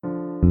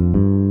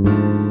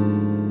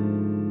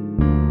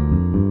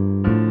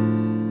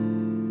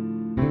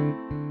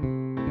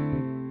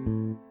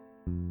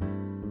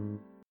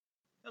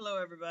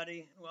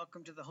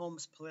welcome to the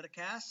Holmes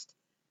Politicast.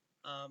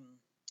 Um,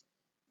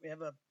 we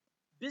have a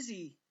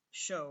busy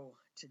show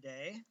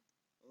today,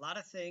 a lot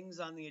of things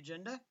on the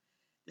agenda.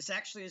 This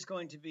actually is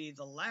going to be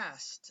the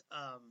last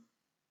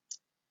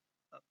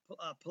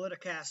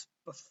Politicast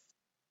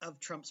of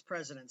Trump's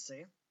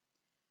presidency.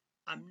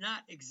 I'm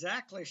not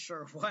exactly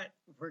sure what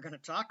we're going to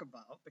talk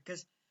about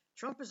because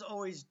Trump is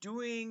always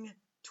doing,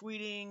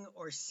 tweeting,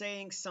 or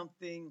saying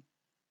something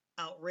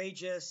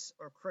outrageous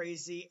or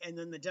crazy, and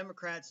then the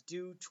Democrats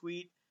do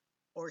tweet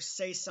or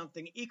say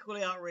something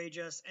equally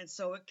outrageous, and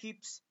so it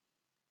keeps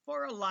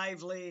for a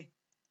lively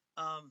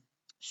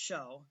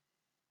show.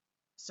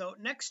 So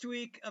next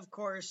week, of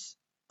course,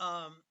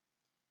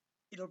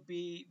 it'll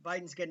be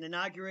Biden's getting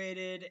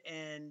inaugurated,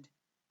 and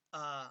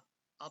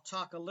I'll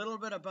talk a little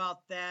bit about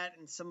that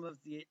and some of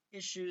the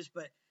issues,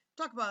 but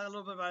talk about a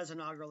little bit about his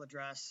inaugural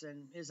address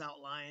and his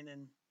outline,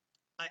 and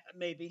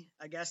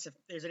I guess if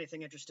there's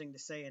anything interesting to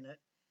say in it.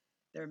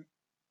 There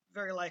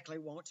very likely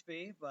won't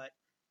be, but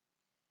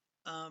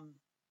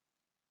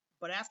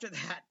after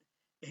that,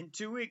 in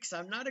 2 weeks,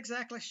 I'm not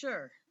exactly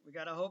sure. We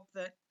got to hope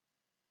that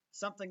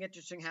something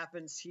interesting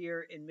happens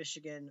here in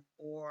Michigan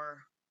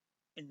or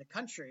in the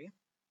country.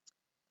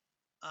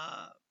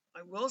 I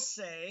will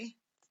say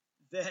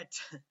that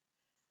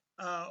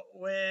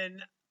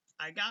when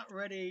I got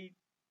ready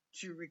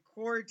to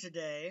record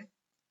today,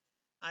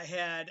 I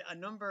had a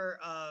number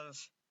of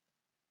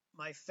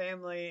my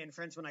family and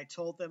friends, when I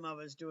told them I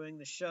was doing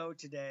the show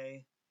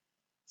today,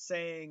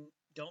 saying,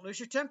 don't lose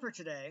your temper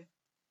today.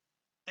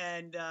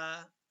 And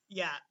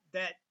yeah,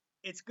 that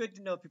it's good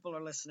to know people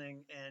are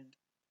listening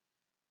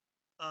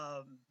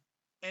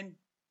and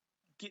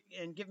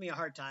give me a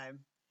hard time.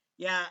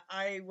 Yeah,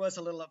 I was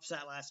a little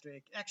upset last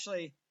week.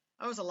 Actually,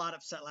 I was a lot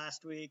upset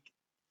last week.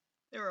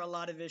 There were a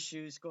lot of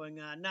issues going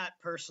on, not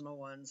personal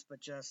ones, but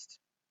just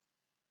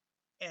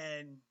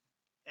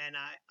and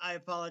I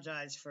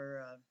apologize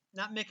for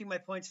not making my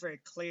points very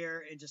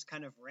clear and just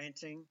kind of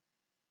ranting.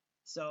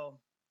 So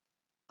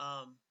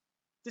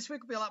this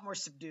week will be a lot more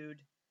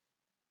subdued,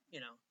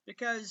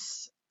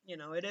 because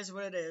it is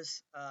what it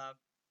is.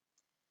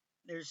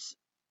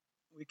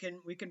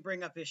 We can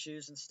bring up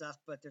issues and stuff,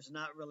 but there's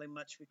not really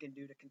much we can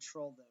do to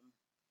control them.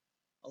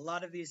 A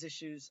lot of these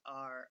issues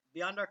are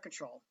beyond our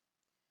control.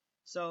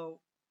 So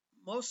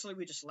mostly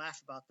we just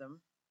laugh about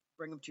them,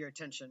 bring them to your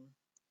attention.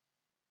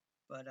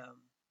 But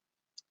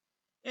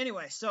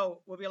anyway,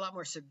 so we'll be a lot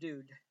more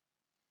subdued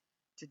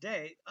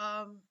today.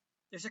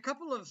 There's a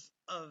couple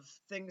of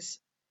things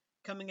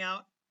coming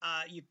out.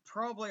 You've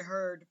probably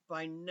heard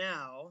by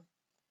now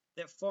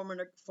that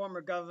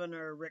former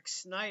Governor Rick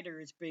Snyder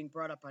is being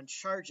brought up on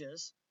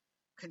charges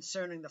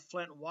concerning the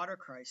Flint water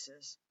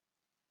crisis.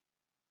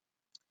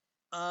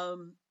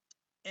 And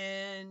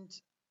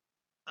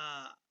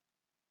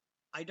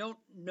I don't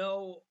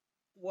know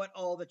what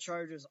all the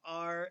charges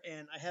are,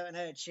 and I haven't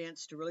had a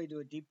chance to really do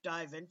a deep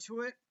dive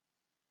into it.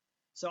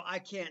 So I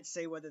can't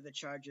say whether the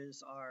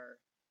charges are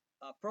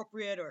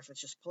appropriate or if it's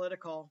just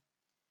political.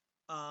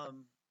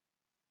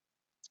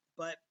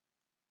 But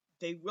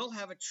they will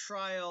have a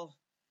trial.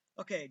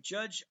 Okay,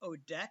 Judge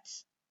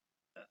Odette,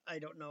 I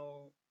don't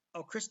know.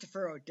 Oh,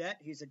 Christopher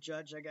Odette, he's a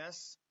judge, I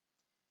guess.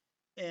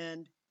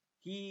 And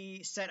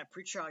he set a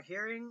pretrial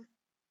hearing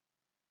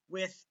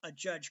with a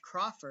Judge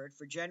Crawford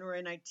for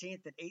January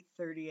 19th at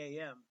 8:30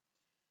 a.m.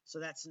 So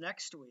that's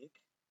next week.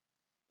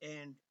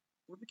 And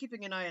we'll be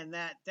keeping an eye on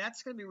that.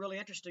 That's going to be really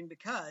interesting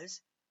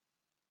because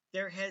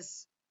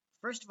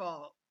first of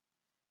all,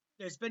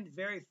 there's been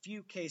very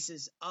few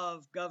cases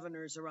of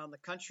governors around the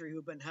country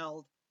who've been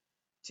held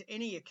to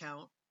any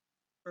account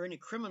or any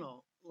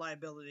criminal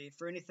liability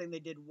for anything they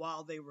did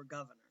while they were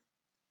governor.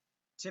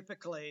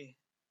 Typically,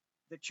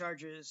 the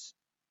charges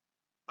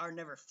are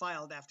never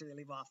filed after they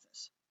leave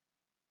office.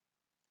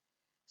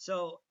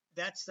 So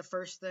that's the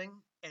first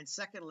thing. And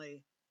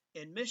secondly,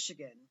 in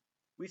Michigan,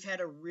 we've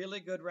had a really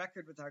good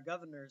record with our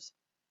governors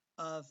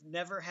of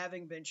never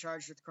having been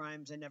charged with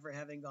crimes and never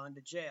having gone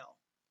to jail.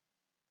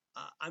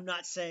 I'm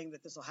not saying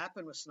that this will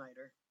happen with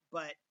Snyder,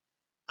 but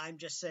I'm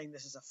just saying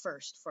this is a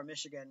first for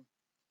Michigan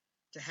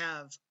to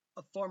have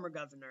a former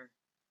governor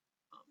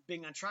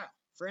being on trial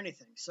for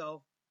anything.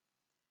 So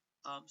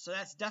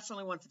that's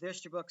definitely one for the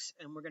history books,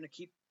 and we're going to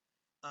keep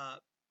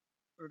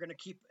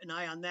an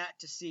eye on that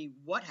to see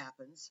what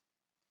happens,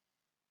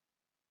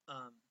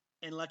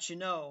 and let you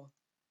know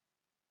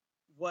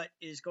what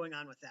is going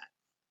on with that.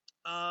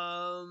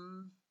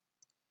 All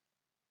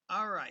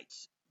right,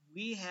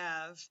 we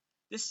have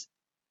this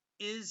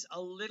is a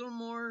little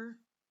more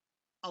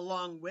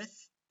along with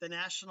the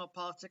national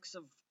politics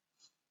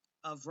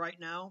of right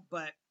now,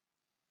 but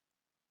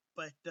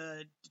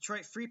the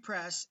Detroit Free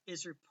Press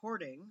is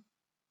reporting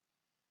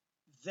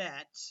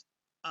that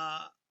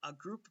a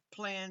group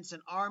plans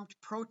an armed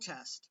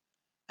protest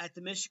at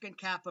the Michigan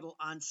Capitol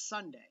on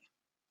Sunday.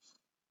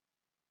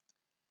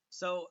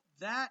 So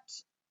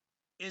that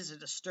is a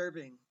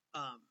disturbing.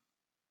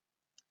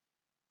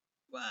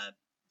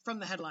 From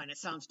the headline, it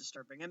sounds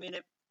disturbing. I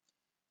mean,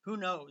 who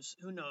knows?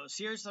 Who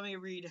knows? Let me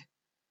read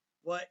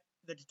what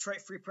the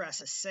Detroit Free Press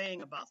is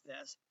saying about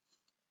this.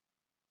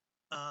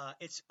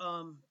 It's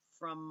from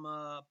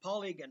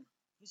Paul Egan.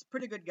 He's a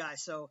pretty good guy,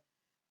 so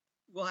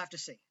we'll have to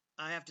see.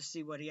 I have to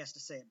see what he has to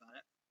say about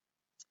it.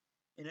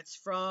 And it's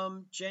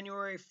from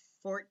January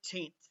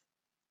 14th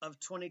of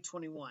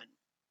 2021. It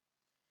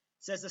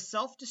says a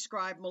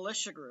self-described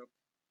militia group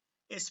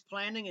is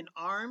planning an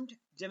armed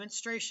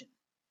demonstration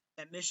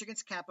at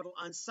Michigan's Capitol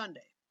on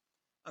Sunday,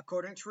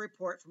 according to a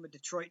report from a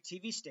Detroit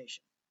TV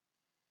station.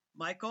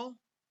 Michael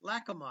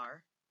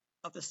Lacomar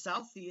of the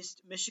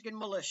Southeast Michigan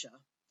Militia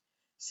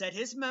said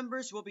his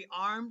members will be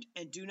armed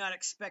and do not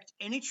expect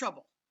any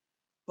trouble,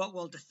 but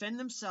will defend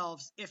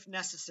themselves if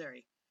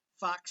necessary,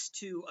 Fox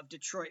 2 of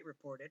Detroit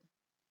reported.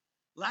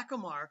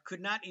 Lacomar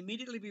could not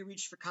immediately be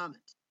reached for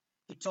comment.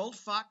 He told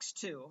Fox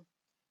 2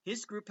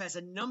 his group has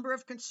a number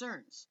of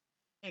concerns,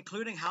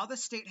 including how the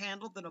state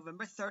handled the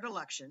November 3rd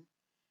election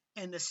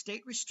and the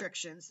state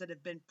restrictions that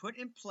have been put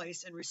in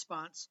place in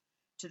response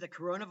to the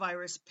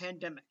coronavirus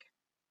pandemic.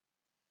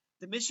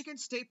 The Michigan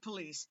State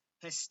Police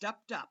has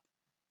stepped up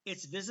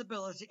its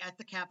visibility at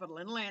the Capitol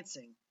in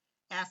Lansing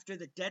after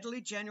the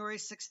deadly January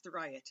 6th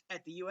riot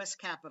at the U.S.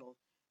 Capitol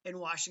in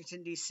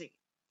Washington, D.C.,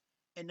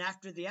 and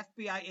after the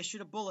FBI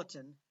issued a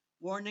bulletin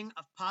warning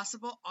of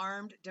possible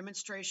armed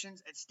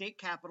demonstrations at state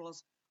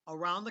capitals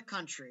around the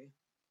country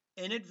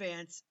in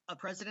advance of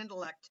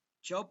President-elect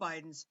Joe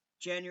Biden's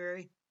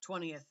January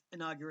 20th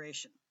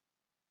inauguration.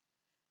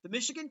 The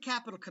Michigan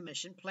Capitol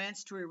Commission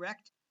plans to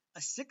erect a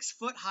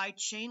 6-foot-high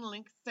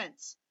chain-link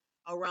fence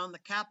around the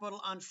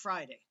Capitol on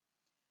Friday,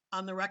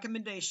 on the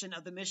recommendation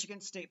of the Michigan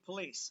State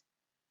Police.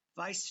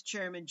 Vice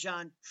Chairman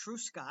John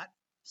Truscott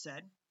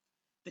said,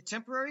 the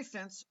temporary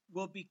fence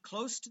will be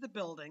close to the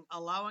building,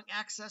 allowing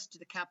access to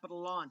the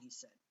Capitol lawn, he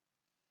said.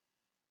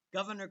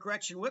 Governor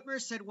Gretchen Whitmer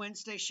said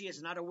Wednesday she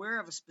is not aware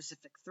of a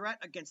specific threat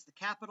against the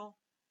Capitol,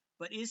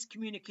 but is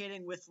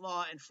communicating with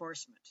law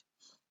enforcement.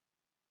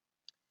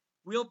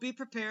 We'll be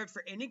prepared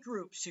for any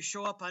groups who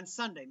show up on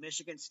Sunday,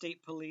 Michigan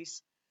State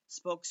Police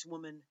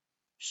spokeswoman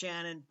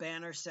Shannon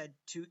Banner said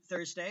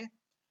Thursday.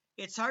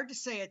 It's hard to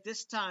say at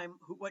this time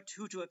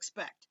who to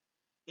expect.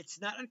 It's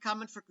not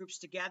uncommon for groups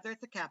to gather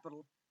at the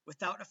Capitol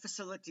without a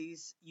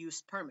facilities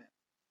use permit.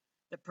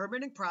 The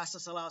permitting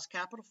process allows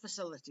Capitol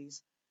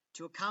facilities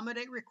to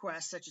accommodate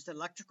requests such as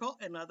electrical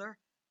and other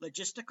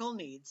logistical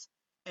needs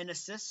and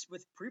assists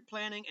with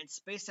pre-planning and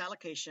space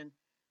allocation,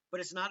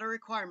 but it's not a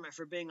requirement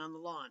for being on the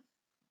lawn.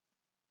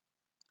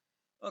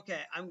 Okay,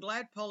 I'm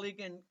glad Paul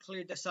Egan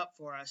cleared this up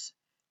for us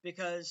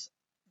because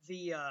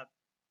it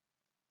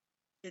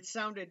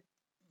sounded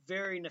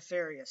very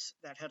nefarious,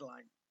 that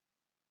headline.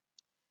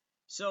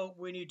 So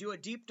when you do a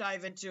deep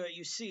dive into it,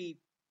 you see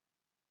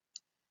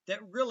that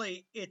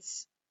really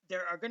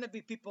there are going to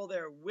be people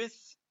there with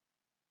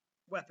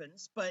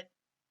weapons, but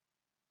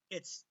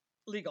it's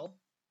legal.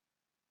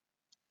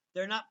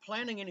 They're not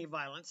planning any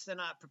violence. They're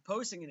not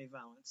proposing any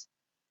violence.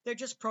 They're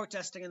just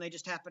protesting, and they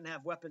just happen to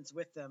have weapons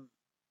with them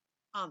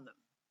on them.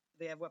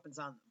 They have weapons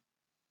on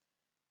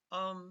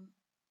them.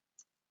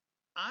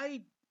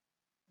 I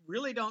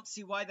really don't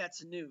see why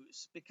that's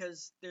news,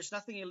 because there's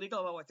nothing illegal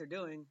about what they're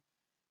doing.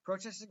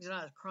 Protesting is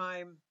not a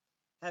crime.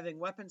 Having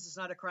weapons is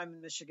not a crime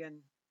in Michigan.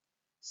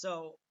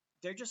 So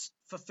they're just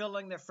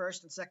fulfilling their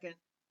First and Second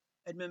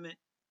Amendment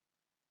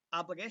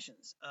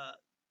obligations.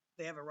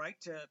 They have a right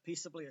to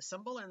peaceably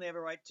assemble, and they have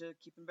a right to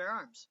keep and bear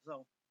arms.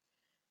 So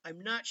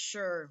I'm not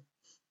sure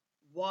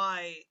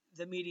why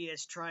the media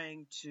is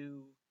trying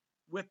to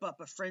whip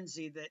up a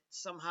frenzy that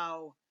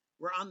somehow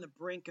we're on the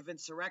brink of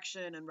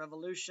insurrection and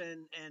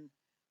revolution and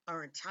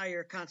our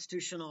entire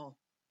constitutional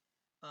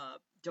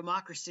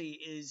democracy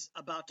is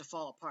about to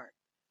fall apart.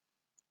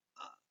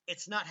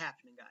 It's not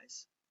happening,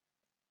 guys.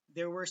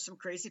 There were some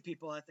crazy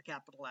people at the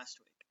Capitol last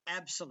week.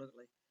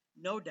 Absolutely.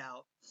 No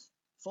doubt.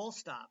 Full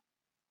stop.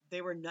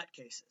 They were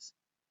nutcases.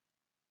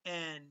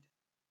 And,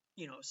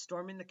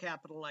 storming the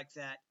Capitol like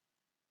that,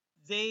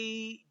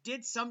 they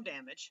did some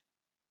damage.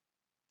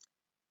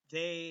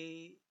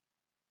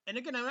 And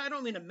again, I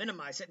don't mean to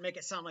minimize it and make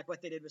it sound like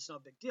what they did was no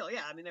big deal.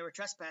 Yeah, I mean, they were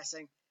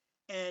trespassing,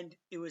 and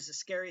it was a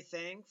scary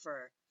thing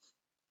for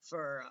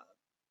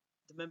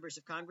the members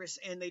of Congress,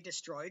 and they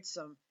destroyed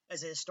some,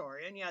 as a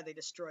historian, they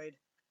destroyed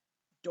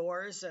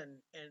doors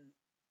and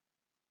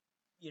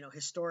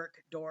historic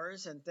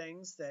doors and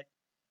things that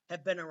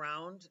have been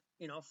around,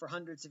 for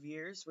hundreds of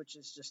years, which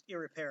is just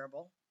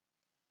irreparable.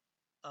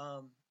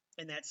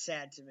 And that's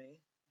sad to me.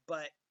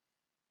 But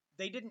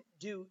they didn't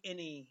do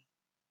any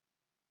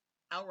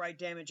outright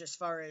damage as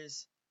far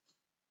as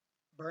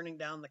burning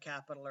down the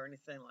Capitol or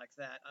anything like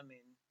that. I mean,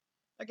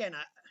 again,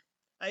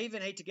 I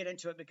even hate to get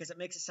into it because it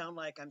makes it sound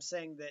like I'm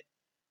saying that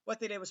what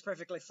they did was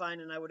perfectly fine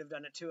and I would have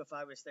done it too if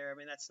I was there. I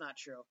mean, that's not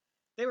true.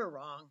 They were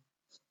wrong.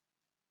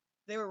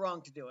 They were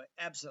wrong to do it,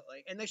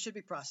 absolutely. And they should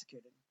be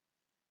prosecuted.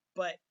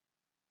 But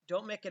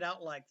don't make it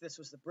out like this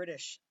was the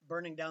British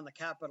burning down the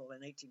Capitol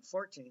in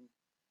 1814.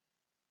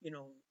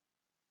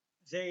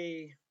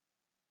 They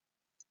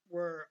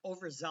were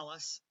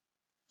overzealous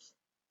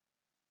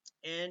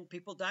and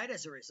people died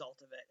as a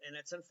result of it. And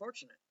it's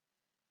unfortunate.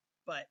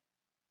 But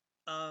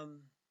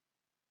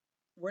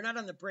we're not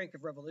on the brink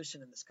of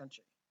revolution in this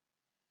country.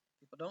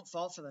 People don't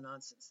fall for the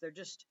nonsense.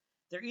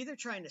 They're either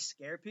trying to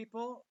scare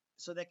people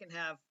so they can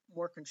have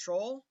more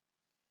control,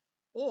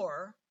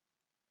 or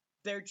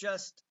they're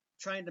just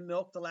trying to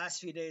milk the last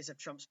few days of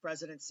Trump's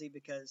presidency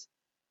because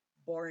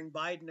boring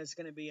Biden is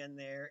going to be in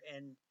there,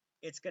 and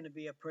it's going to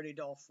be a pretty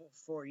dull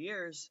 4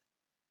 years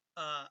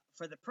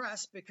for the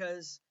press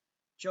because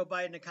Joe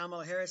Biden and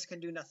Kamala Harris can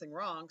do nothing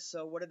wrong.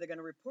 So what are they going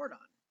to report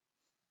on?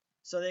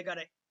 So they got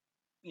to,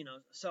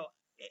 so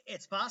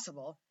it's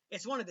possible.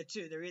 It's one of the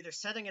two. They're either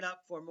setting it up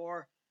for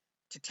more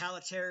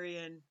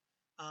totalitarian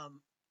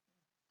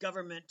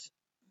government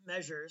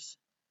measures,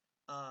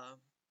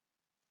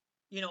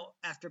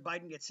 after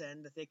Biden gets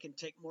in, that they can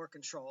take more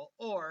control,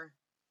 or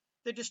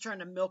they're just trying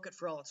to milk it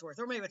for all it's worth,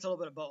 or maybe it's a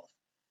little bit of both,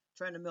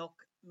 trying to milk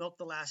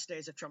the last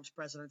days of Trump's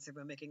presidency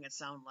by making it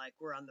sound like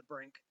we're on the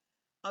brink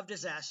of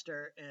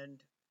disaster and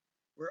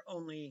we're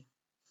only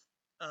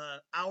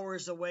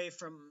hours away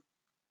from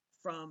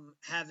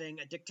having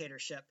a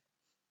dictatorship,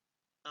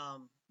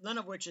 none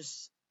of which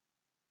is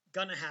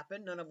gonna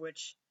happen, none of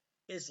which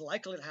is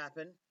likely to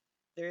happen.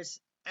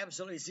 There's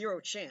absolutely zero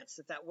chance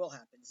that will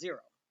happen. Zero.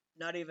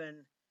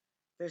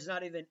 There's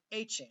not even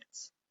a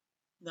chance,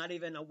 not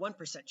even a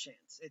 1%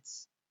 chance.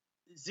 It's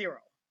zero.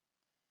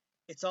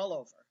 It's all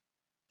over.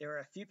 There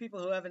are a few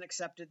people who haven't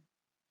accepted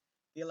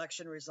the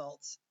election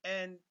results,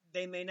 and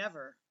they may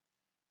never.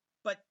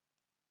 But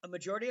a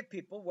majority of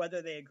people,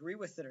 whether they agree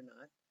with it or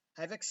not,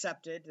 have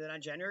accepted that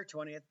on January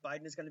 20th,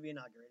 Biden is going to be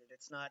inaugurated.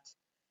 It's not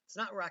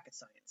rocket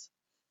science.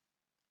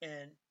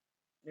 And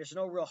there's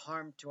no real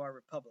harm to our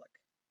republic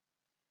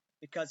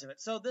because of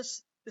it. So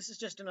this is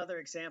just another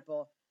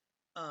example.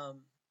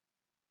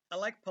 I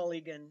like Paul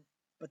Egan,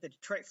 but the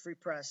Detroit Free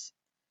Press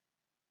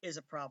is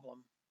a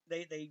problem.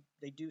 They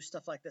do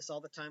stuff like this all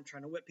the time,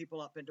 trying to whip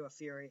people up into a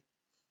fury.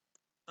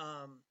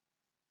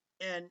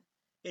 And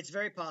it's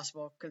very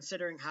possible,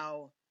 considering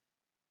how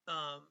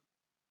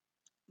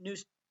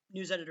news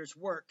editors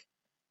work,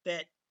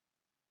 that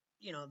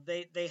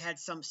they had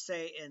some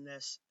say in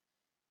this,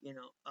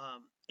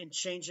 in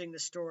changing the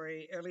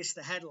story, or at least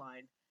the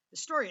headline. The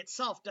story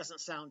itself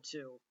doesn't sound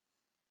too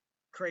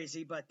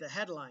crazy, but the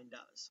headline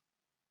does.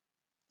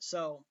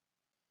 So,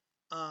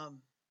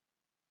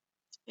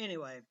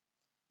 anyway,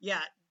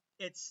 yeah,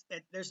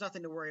 there's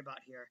nothing to worry about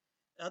here.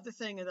 The other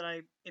thing that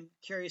I am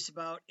curious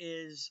about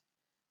is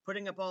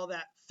putting up all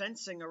that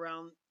fencing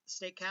around the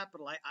state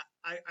capitol.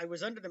 I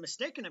was under the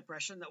mistaken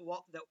impression that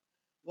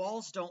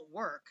walls don't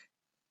work,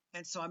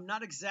 and so I'm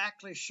not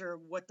exactly sure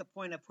what the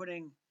point of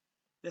putting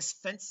this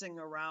fencing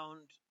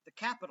around the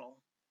Capitol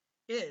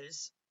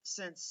is,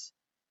 since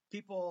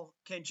people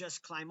can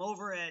just climb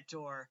over it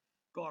or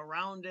go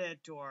around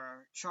it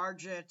or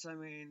charge it. I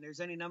mean,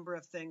 there's any number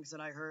of things that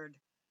I heard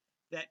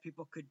that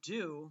people could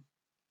do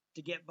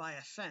to get by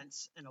a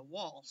fence and a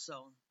wall. So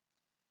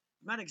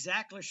I'm not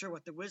exactly sure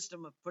what the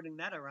wisdom of putting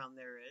that around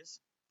there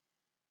is.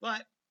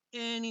 But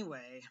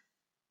anyway,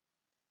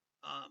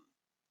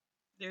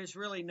 there's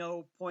really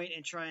no point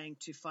in trying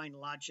to find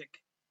logic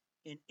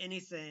in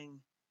anything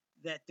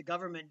that the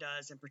government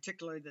does, and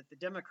particularly that the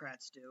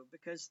Democrats do,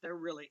 because there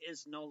really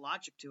is no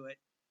logic to it.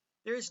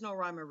 There is no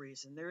rhyme or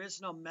reason. There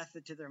is no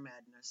method to their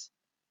madness.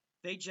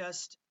 They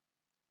just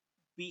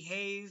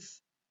behave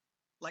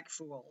like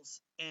fools,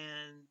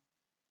 and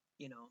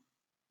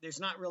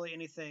there's not really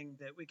anything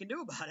that we can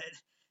do about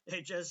it.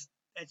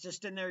 It's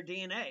just in their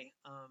DNA.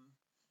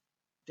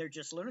 They're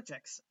just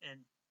lunatics, and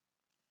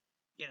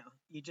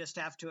you just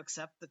have to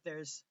accept that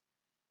there's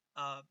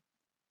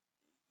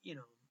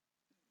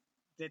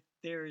that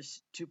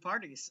there's two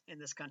parties in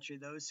this country: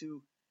 those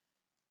who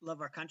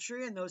love our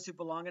country and those who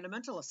belong in a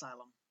mental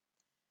asylum.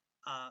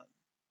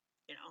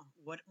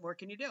 What more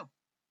can you do?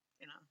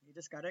 You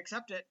just got to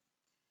accept it.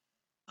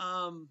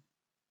 And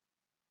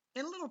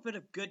a little bit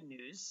of good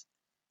news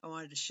I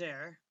wanted to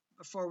share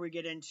before we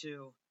get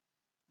into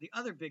the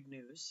other big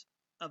news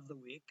of the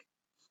week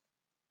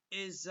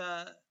is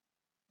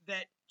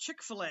that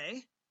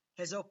Chick-fil-A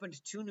has opened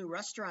 2 new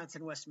restaurants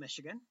in West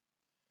Michigan.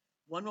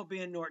 One will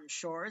be in Norton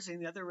Shores,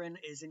 and the other one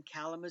is in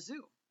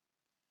Kalamazoo.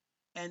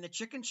 And the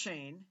chicken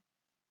chain,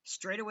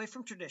 straight away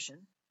from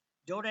tradition,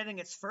 donating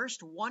its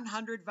first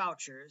 100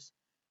 vouchers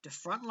to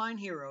frontline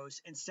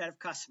heroes instead of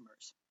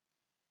customers.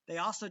 They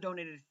also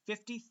donated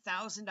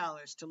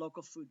 $50,000 to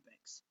local food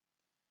banks.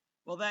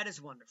 Well, that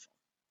is wonderful.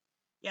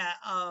 Yeah,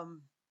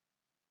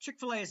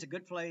 Chick-fil-A is a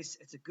good place.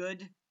 It's a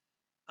good,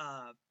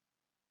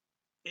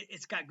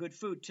 it's got good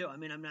food too. I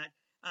mean, I'm not,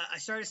 I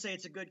started to say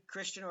it's a good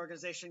Christian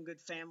organization, good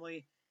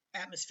family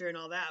atmosphere and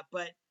all that,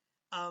 but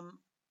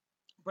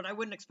I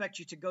wouldn't expect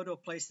you to go to a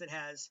place that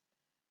has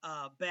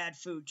bad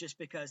food just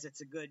because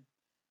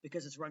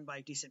it's run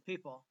by decent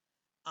people.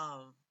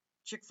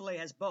 Chick-fil-A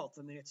has both.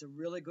 I mean, it's a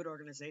really good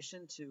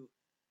organization to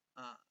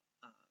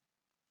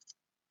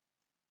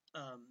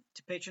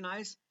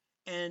patronize,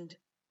 and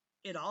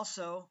it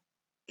also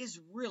is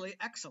really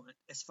excellent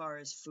as far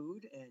as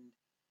food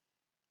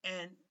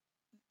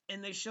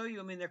and they show you.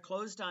 I mean, they're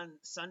closed on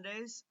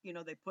Sundays.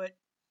 They put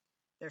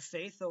their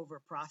faith over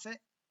profit,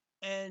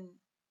 and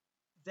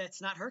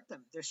that's not hurt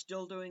them. They're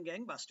still doing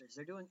gangbusters.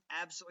 They're doing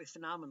absolutely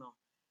phenomenal.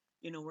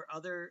 Where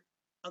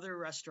other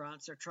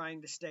restaurants are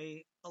trying to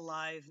stay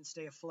alive and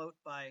stay afloat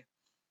by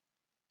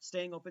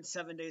staying open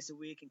 7 days a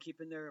week and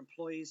keeping their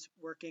employees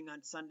working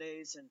on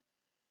Sundays and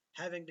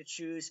having to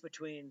choose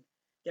between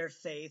their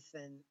faith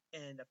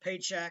and a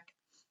paycheck,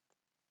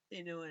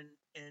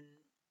 and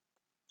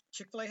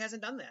Chick-fil-A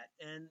hasn't done that,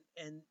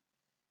 and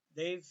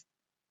they've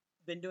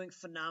been doing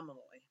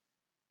phenomenally.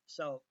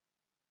 So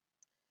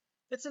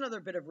that's another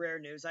bit of rare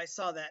news. I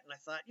saw that and I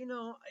thought,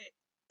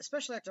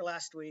 especially after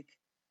last week,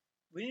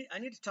 I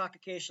need to talk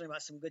occasionally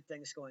about some good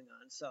things going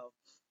on. So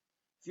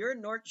if you're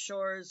in North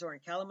Shores or in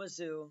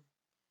Kalamazoo,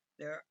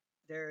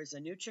 there's a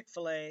new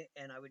Chick-fil-A,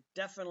 and I would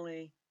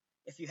definitely,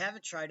 if you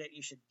haven't tried it,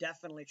 you should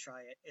definitely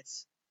try it.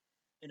 It's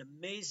an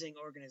amazing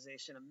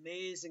organization,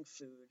 amazing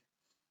food,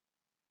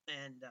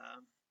 and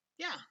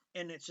yeah,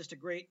 and it's just a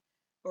great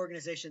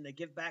organization. They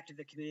give back to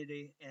the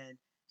community, and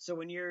so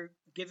when you're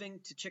giving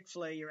to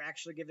Chick-fil-A, you're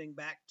actually giving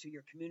back to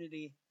your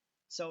community.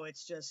 So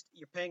it's just,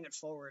 you're paying it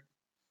forward.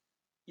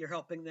 You're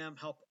helping them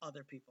help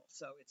other people.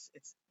 So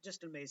it's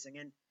just amazing.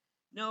 And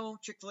no,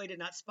 Chick-fil-A did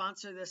not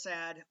sponsor this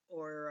ad,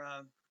 or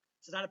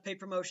it's not a paid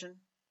promotion,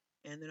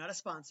 and they're not a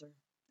sponsor.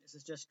 This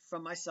is just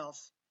from myself.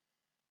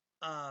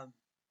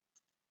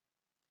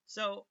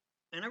 So,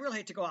 and I really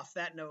hate to go off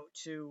that note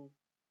to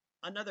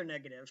another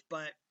negative,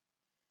 but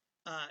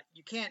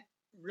you can't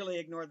really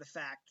ignore the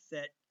fact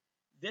that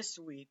this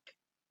week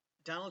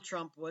Donald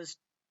Trump was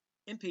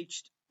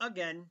impeached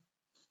again,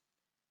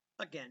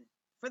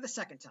 for the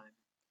second time.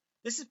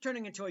 This is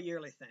turning into a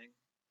yearly thing.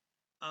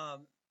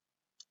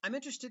 I'm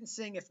interested in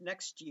seeing if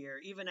next year,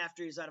 even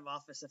after he's out of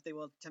office, if they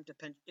will attempt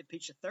to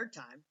impeach a third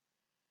time,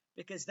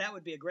 because that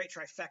would be a great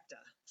trifecta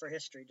for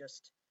history.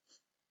 Just,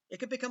 it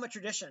could become a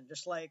tradition,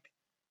 just like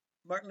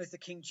Martin Luther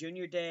King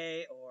Jr.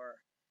 Day or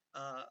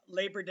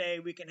Labor Day,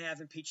 we can have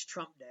Impeach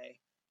Trump Day.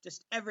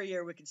 Just every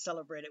year we can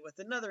celebrate it with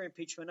another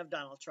impeachment of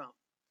Donald Trump.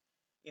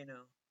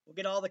 We'll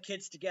get all the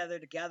kids together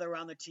to gather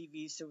around the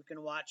TV so we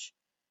can watch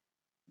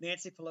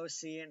Nancy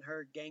Pelosi and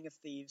her gang of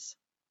thieves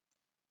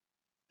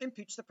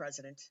impeach the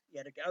president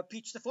yet again,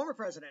 impeach the former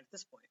president at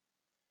this point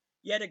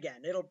yet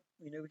again. It'll,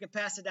 we can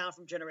pass it down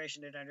from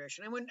generation to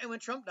generation. And when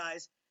Trump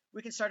dies,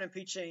 we can start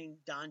impeaching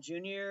Don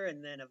Jr.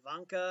 and then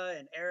Ivanka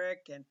and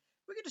Eric, and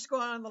we can just go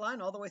on the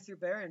line all the way through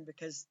Barron,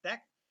 because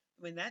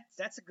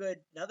that's a good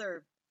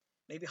another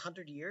maybe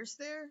 100 years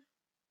there.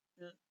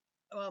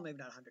 Well, maybe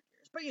not 100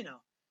 years, but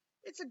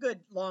it's a good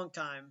long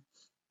time.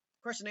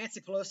 Of course, Nancy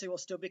Pelosi will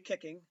still be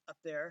kicking up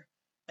there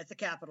at the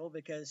Capitol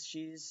because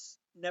she's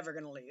never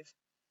going to leave.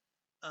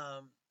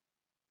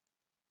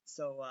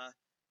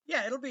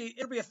 Yeah, it'll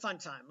be a fun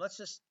time. Let's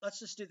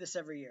just do this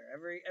every year.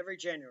 Every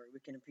January we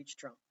can impeach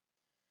Trump.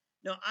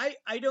 No,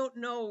 I don't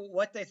know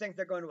what they think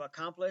they're going to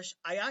accomplish.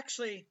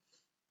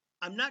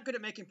 I'm not good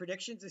at making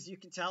predictions, as you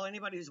can tell.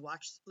 Anybody who's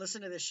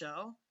listened to this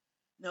show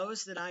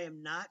knows that I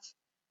am not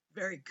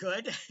very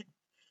good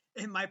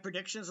in my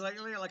predictions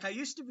lately. Like, I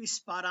used to be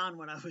spot on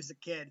when I was a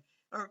kid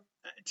or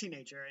a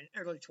teenager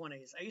in early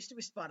 20s. I used to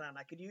be spot on.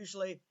 I could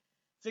usually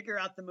figure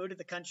out the mood of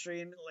the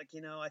country and, like,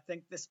 I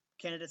think this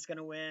candidate's going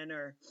to win,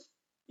 or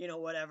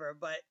whatever.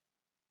 But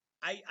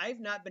I've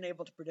not been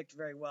able to predict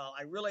very well.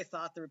 I really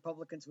thought the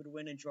Republicans would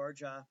win in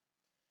Georgia.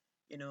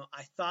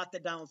 I thought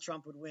that Donald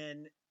Trump would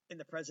win in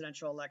the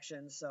presidential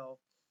election. So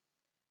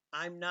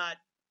I'm not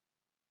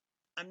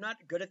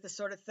good at this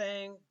sort of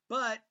thing,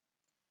 but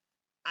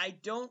I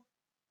don't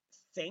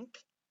think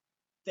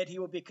that he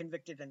will be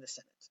convicted in the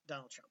Senate,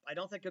 Donald Trump. I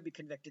don't think he'll be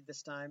convicted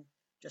this time,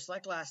 just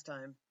like last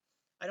time.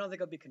 I don't think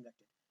he'll be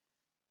convicted.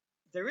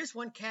 There is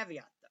one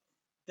caveat,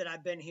 though, that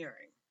I've been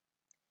hearing,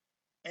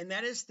 and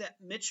that is that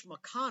Mitch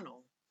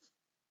McConnell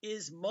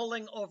is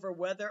mulling over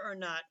whether or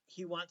not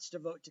he wants to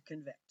vote to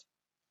convict.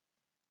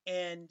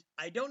 And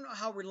I don't know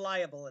how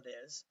reliable it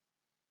is,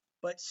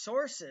 but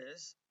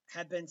sources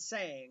have been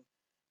saying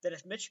that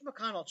if Mitch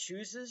McConnell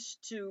chooses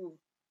to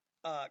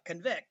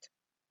convict,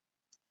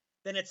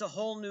 then it's a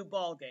whole new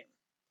ball game,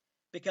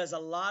 because a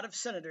lot of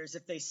senators,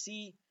 if they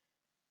see,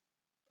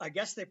 I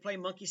guess they play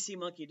monkey see,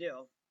 monkey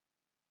do.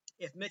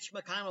 If Mitch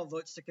McConnell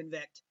votes to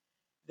convict,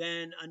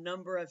 then a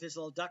number of his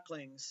little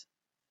ducklings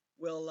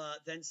will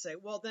then say,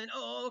 well, then,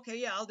 okay,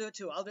 yeah, I'll do it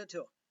too.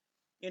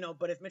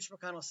 But if Mitch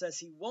McConnell says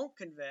he won't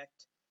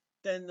convict,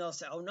 then they'll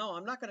say, oh, no,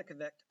 I'm not going to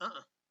convict.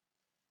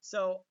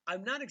 So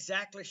I'm not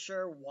exactly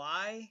sure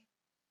why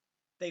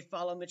they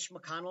follow Mitch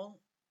McConnell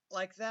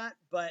like that,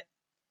 but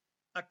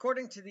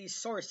according to these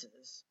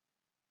sources,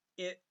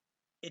 it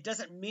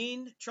doesn't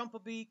mean Trump will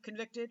be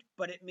convicted,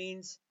 but it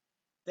means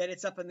that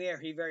it's up in the air.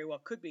 He very well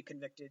could be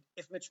convicted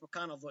if Mitch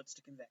McConnell votes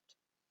to convict.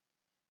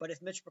 But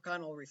if Mitch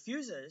McConnell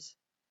refuses,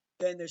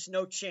 then there's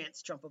no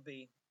chance Trump will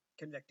be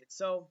convicted.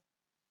 So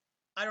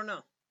I don't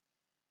know.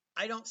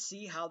 I don't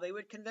see how they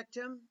would convict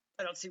him.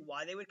 I don't see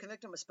why they would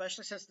convict him,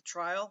 especially since the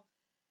trial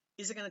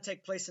isn't going to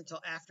take place until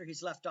after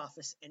he's left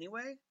office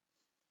anyway.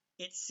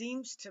 It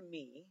seems to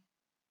me,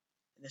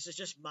 and this is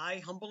just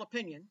my humble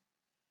opinion,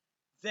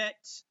 that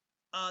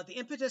the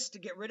impetus to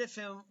get rid of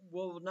him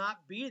will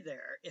not be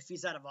there if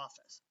he's out of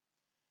office.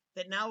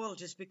 That now will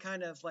just be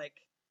kind of like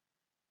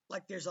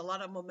there's a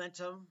lot of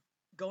momentum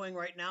going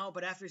right now,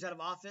 but after he's out of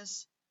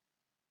office,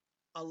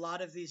 a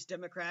lot of these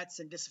Democrats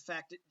and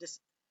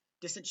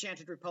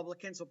disenchanted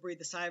Republicans will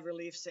breathe a sigh of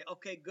relief, say,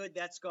 okay, good,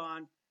 that's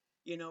gone.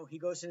 He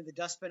goes into the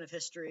dustbin of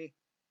history.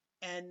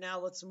 And now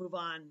let's move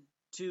on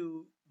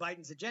to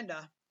Biden's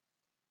agenda.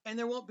 And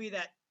there won't be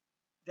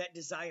that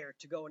desire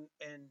to go and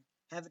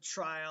have a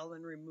trial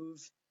and remove,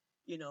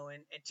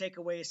 and take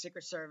away a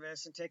Secret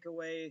Service and take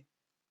away,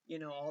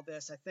 all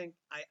this. I think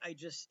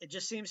it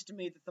just seems to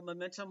me that the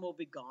momentum will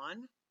be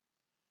gone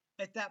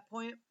at that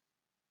point.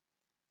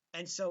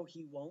 And so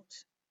he won't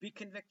be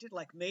convicted.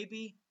 Like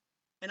maybe,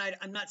 and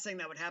I'm not saying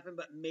that would happen,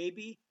 but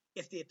maybe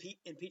if the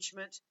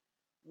impeachment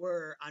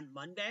were on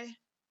Monday,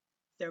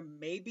 there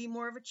may be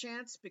more of a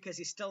chance because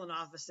he's still in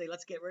office. Say,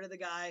 let's get rid of the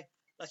guy.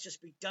 Let's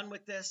just be done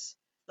with this.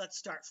 Let's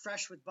start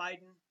fresh with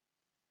Biden.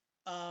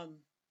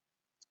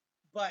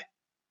 But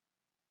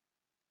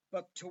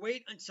to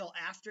wait until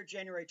after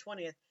January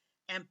 20th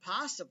and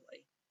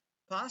possibly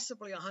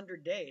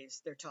 100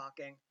 days, they're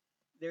talking.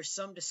 There's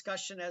some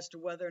discussion as to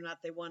whether or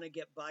not they want to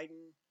get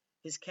Biden,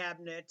 his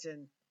cabinet,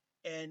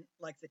 and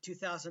like the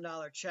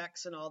 $2,000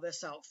 checks and all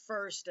this out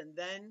first, and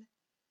then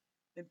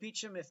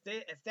impeach him. If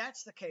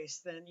that's the case,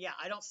 then yeah,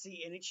 I don't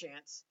see any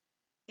chance,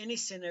 any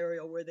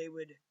scenario where they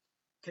would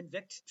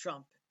convict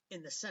Trump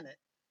in the Senate,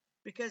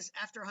 because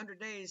after 100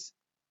 days,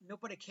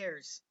 nobody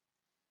cares.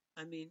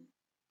 I mean,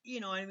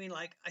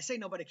 like I say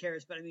nobody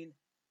cares, but I mean,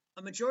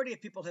 a majority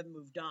of people have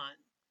moved on.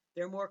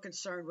 They're more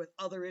concerned with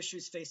other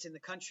issues facing the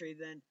country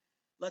than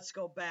let's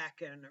go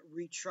back and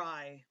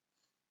retry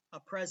a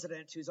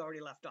president who's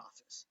already left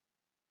office.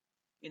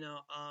 And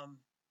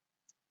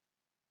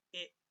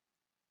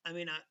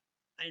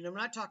I'm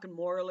not talking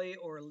morally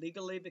or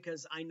legally,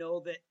 because I know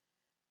that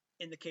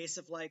in the case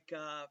of like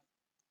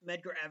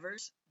Medgar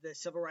Evers, the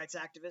civil rights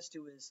activist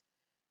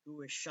who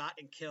was shot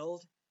and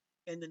killed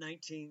in the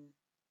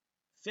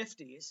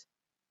 1950s,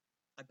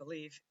 I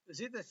believe it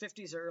was either the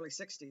 50s or early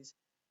 60s.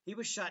 He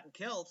was shot and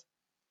killed,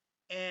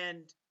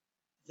 and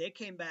they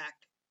came back.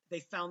 They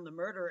found the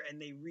murderer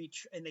and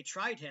they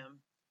tried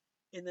him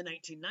in the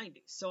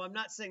 1990s. So I'm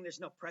not saying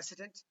there's no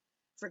precedent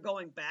for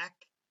going back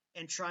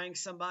and trying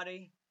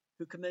somebody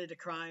who committed a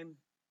crime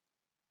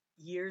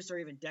years or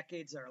even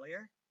decades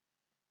earlier.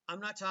 I'm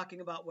not talking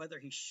about whether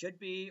he should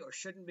be or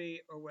shouldn't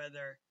be or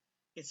whether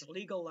it's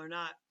legal or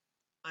not.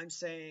 I'm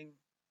saying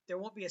there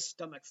won't be a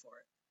stomach for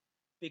it,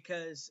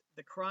 because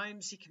the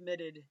crimes he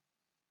committed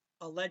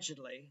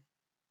allegedly,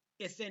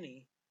 if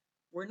any,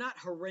 were not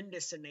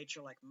horrendous in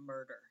nature like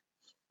murder.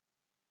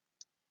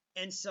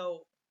 And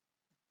so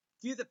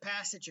through the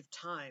passage of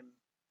time,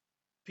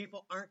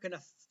 people aren't going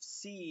to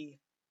see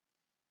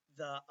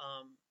they're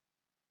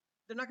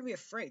not going to be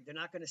afraid. They're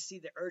not going to see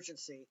the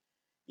urgency.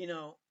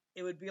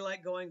 It would be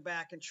like going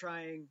back and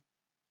trying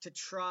to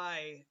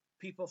try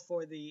people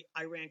for the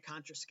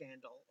Iran-Contra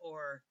scandal,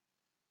 or,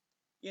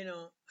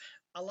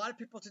 a lot of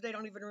people today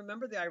don't even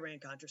remember the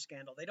Iran-Contra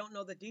scandal. They don't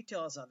know the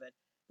details of it.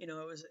 It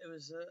was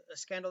a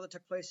scandal that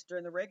took place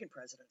during the Reagan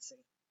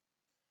presidency.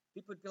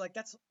 People would be like,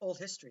 that's old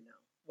history now.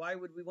 Why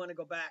would we want to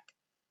go back?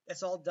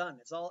 It's all done.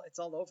 It's all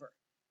over.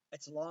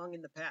 It's long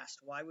in the past.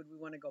 Why would we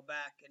want to go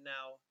back and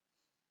now,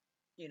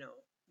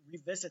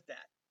 revisit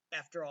that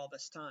after all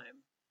this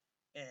time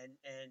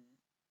and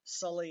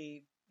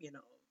sully,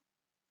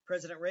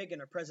 President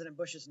Reagan or President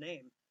Bush's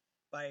name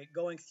by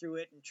going through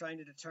it and trying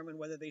to determine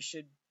whether they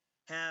should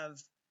have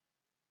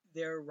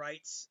their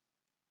rights,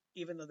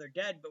 even though they're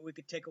dead, but we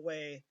could take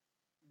away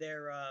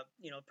their,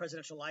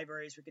 presidential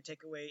libraries. We could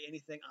take away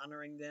anything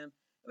honoring them.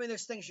 I mean,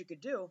 there's things you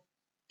could do.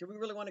 Do we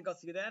really want to go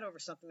through that over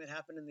something that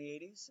happened in the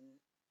 80s? And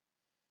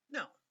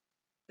no,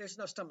 there's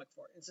no stomach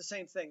for it. It's the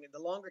same thing. The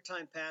longer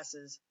time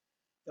passes,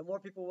 the more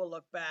people will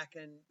look back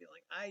and be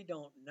like, I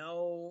don't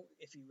know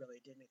if he really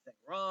did anything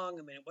wrong.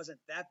 I mean, it wasn't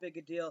that big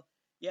a deal.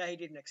 Yeah, he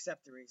didn't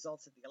accept the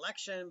results of the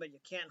election, but you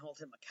can't hold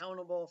him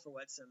accountable for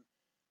what some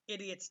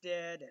idiots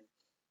did. And,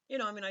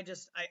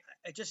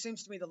 it just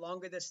seems to me the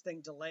longer this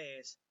thing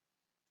delays,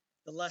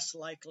 the less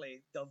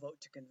likely they'll vote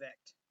to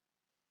convict.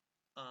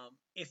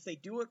 If they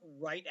do it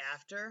right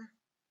after,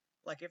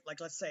 like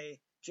let's say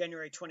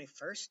January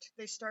 21st,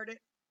 they start it,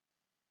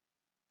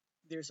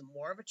 there's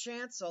more of a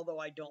chance, although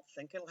I don't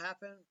think it'll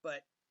happen,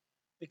 but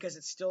because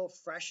it's still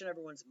fresh in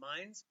everyone's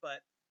minds. But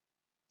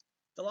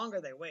the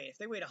longer they wait, if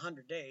they wait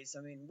 100 days,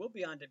 I mean, we'll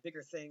be on to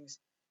bigger things.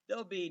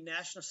 There'll be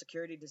national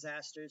security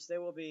disasters.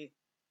 There will be,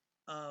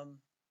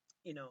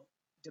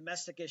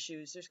 domestic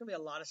issues. There's going to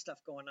be a lot of stuff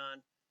going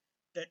on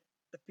that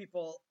the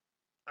people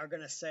are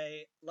going to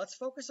say, let's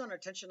focus on our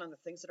attention on the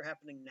things that are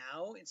happening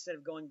now instead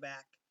of going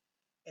back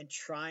and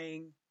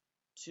trying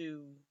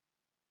to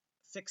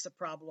fix a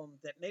problem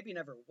that maybe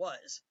never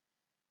was,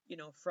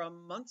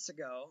 from months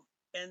ago.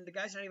 And the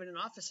guy's not even in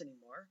office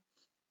anymore.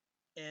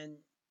 And,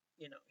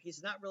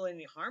 he's not really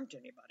any harm to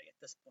anybody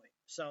at this point.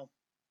 So,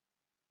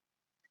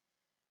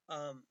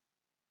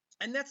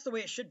 and that's the way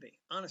it should be,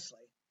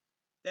 honestly.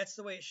 That's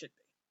the way it should be.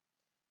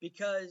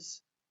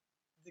 because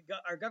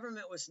our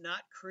government was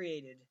not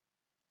created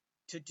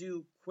to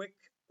do quick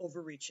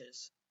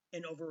overreaches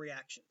and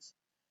overreactions.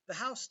 The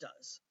House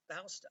does. The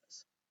House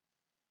does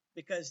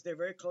because they're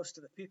very close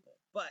to the people.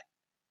 But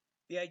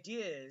the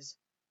idea is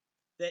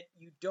that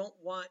you don't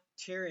want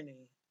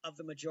tyranny of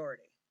the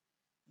majority.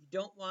 You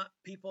don't want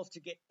people to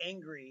get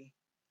angry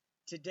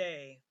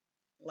today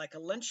like a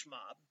lynch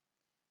mob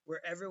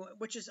where everyone,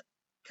 which is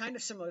kind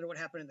of similar to what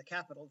happened in the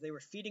Capitol. They were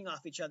feeding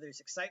off each other's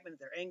excitement,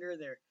 their anger,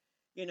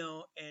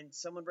 and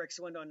someone breaks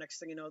the window, and next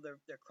thing you know,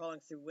 they're crawling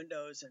through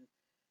windows, and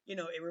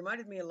it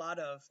reminded me a lot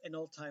of an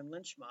old time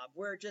lynch mob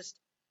where just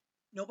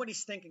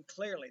nobody's thinking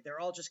clearly. They're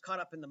all just caught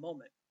up in the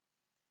moment,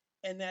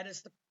 and that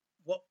is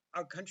what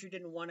our country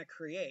didn't want to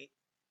create.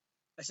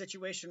 A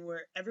situation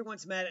where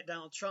everyone's mad at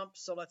Donald Trump,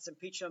 so let's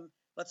impeach him,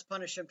 let's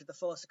punish him to the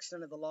fullest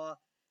extent of the law.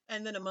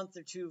 And then a month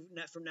or two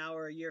from now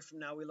or a year from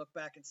now, we look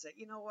back and say,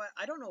 you know what?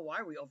 I don't know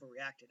why we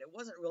overreacted. It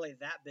wasn't really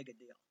that big a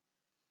deal.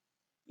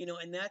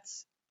 And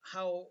that's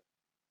how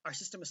our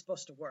system is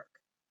supposed to work.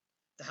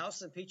 The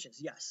House impeaches,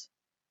 yes.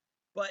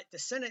 But the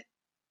Senate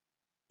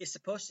is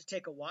supposed to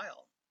take a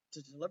while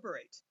to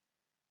deliberate,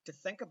 to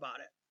think about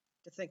it,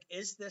 to think,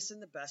 is this in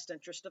the best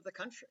interest of the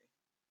country?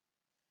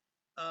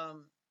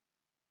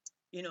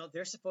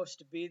 They're supposed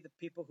to be the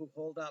people who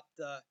hold up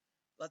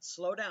let's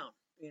slow down,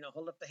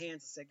 hold up the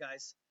hands and say,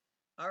 guys,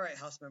 all right,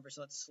 House members,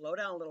 let's slow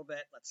down a little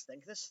bit. Let's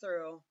think this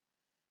through.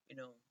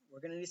 We're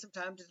going to need some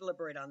time to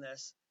deliberate on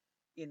this.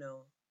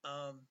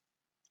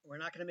 We're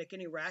not going to make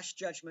any rash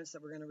judgments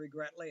that we're going to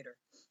regret later.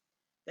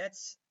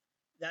 That's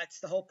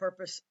the whole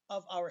purpose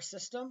of our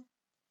system.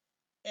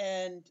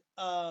 And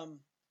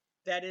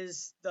that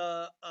is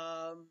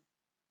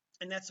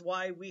and that's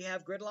why we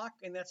have gridlock,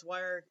 and that's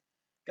why our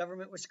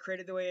government was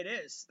created the way it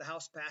is. The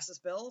House passes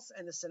bills,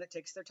 and the Senate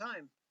takes their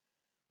time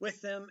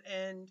with them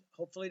and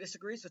hopefully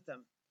disagrees with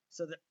them,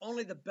 so that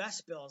only the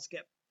best bills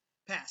get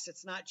passed.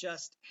 It's not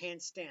just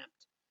hand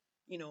stamped,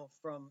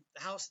 from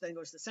the House, then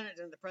goes to the Senate,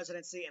 then the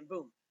presidency, and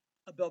boom,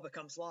 a bill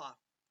becomes law.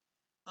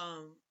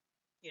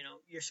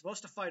 You're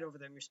supposed to fight over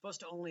them. You're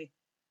supposed to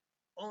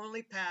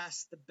only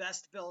pass the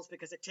best bills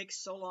because it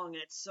takes so long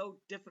and it's so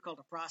difficult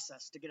a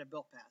process to get a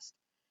bill passed.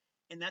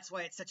 And that's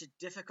why it's such a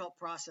difficult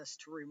process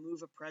to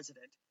remove a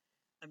president.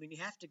 I mean,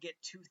 you have to get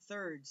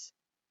 2/3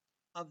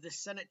 of the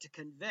Senate to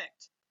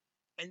convict.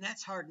 And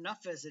that's hard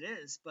enough as it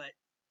is. But,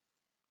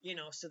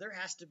 so there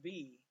has to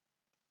be,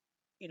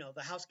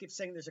 the House keeps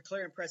saying there's a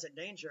clear and present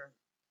danger.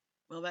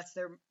 Well, that's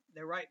their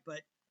right.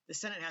 But the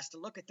Senate has to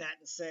look at that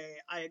and say,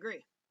 I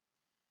agree.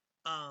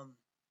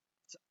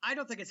 So I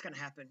don't think it's going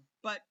to happen.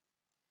 But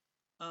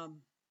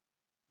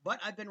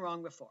I've been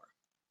wrong before.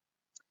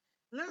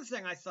 Another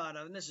thing I thought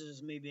of, and this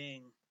is me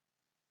being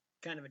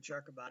kind of a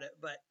jerk about it,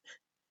 but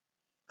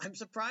I'm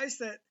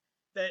surprised that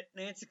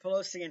Nancy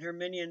Pelosi and her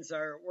minions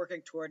are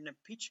working toward an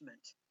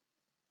impeachment.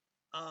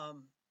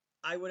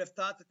 I would have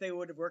thought that they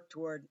would have worked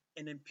toward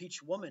an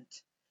impeachment.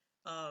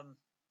 I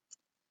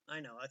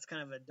know, that's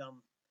kind of a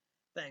dumb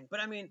thing. But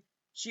I mean,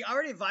 she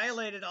already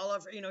violated all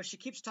of, she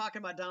keeps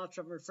talking about Donald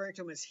Trump, referring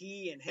to him as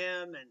he and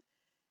him, and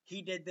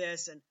he did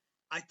this. And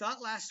I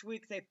thought last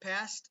week they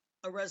passed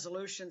a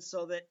resolution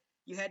so that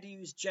you had to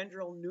use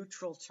gender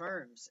neutral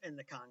terms in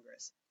the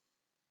Congress.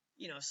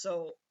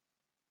 So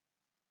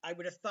I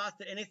would have thought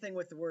that anything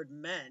with the word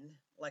men,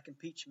 like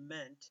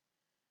impeachment,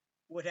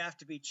 would have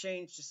to be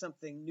changed to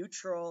something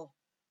neutral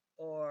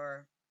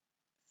or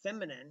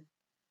feminine,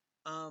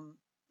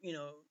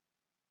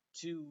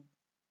 to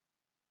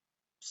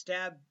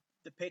stab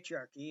the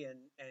patriarchy and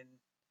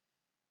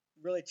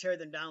really tear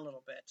them down a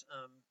little bit.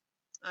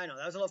 I know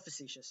that was a little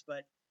facetious,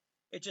 but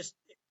it's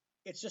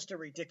just a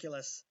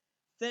ridiculous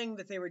thing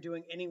that they were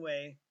doing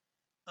anyway.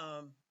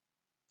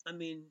 I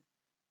mean,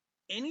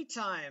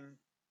 anytime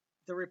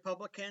the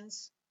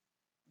Republicans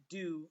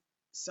do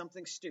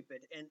something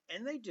stupid,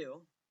 and they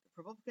do,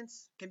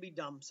 Republicans can be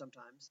dumb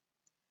sometimes,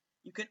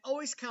 you can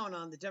always count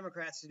on the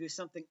Democrats to do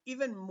something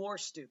even more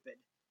stupid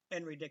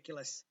and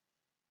ridiculous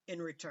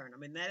in return. I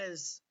mean, that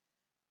is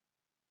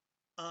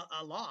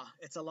a law.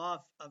 It's a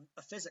law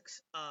of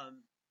physics.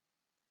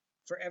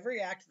 For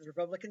every act that the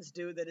Republicans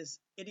do that is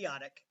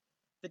idiotic,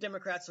 the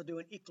Democrats will do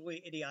an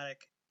equally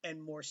idiotic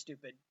and more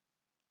stupid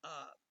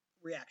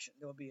reaction.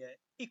 There will be an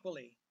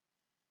equally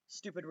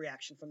stupid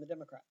reaction from the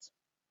Democrats.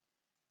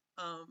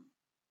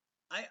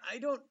 I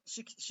don't.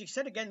 She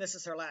said again, this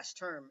is her last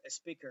term as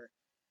Speaker.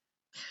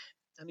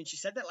 I mean, she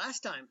said that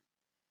last time.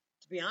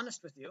 To be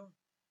honest with you,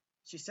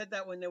 she said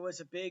that when there was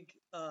a big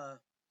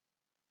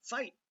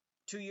fight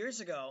 2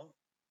 years ago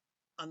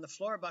on the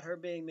floor about her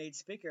being made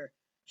Speaker.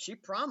 She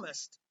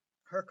promised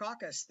her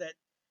caucus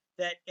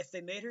that if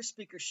they made her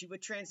Speaker, she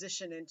would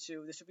transition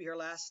into, this would be her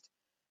last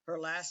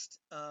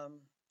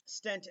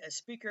stint as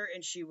Speaker,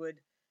 and she would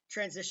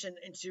transition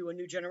into a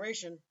new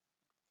generation.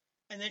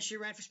 And then she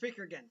ran for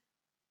Speaker again.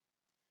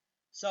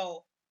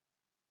 So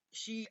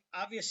she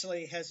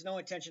obviously has no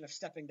intention of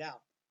stepping down.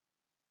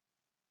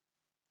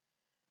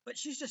 But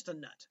she's just a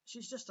nut.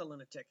 She's just a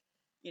lunatic.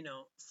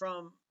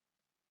 From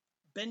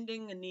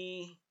bending a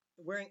knee,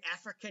 wearing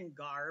African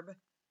garb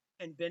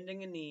and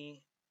bending a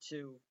knee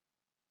to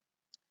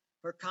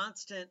her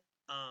constant,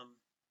 I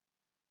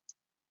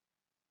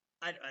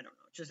don't know,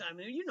 just, I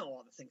mean, you know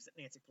all the things that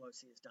Nancy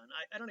Pelosi has done.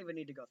 I don't even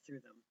need to go through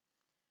them.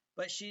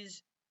 But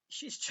she's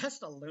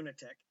just a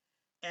lunatic.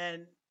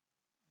 And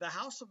the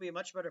House will be a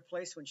much better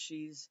place when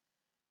she's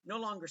no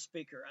longer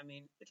Speaker. I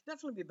mean, it'll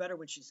definitely be better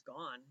when she's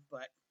gone,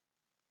 but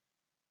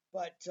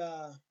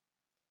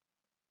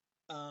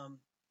um,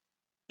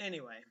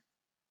 anyway.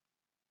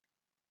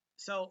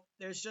 So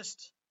there's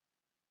just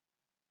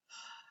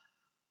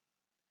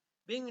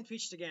being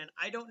impeached again.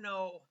 I don't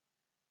know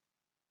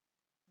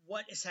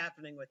what is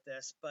happening with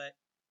this, but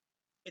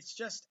it's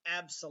just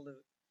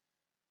absolute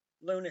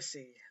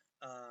lunacy.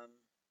 Um,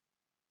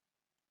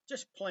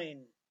 just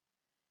plain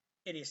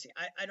idiocy.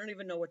 I don't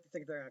even know what to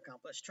think they're going to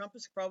accomplish. Trump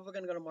is probably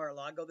going to go to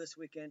Mar-a-Lago this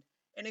weekend,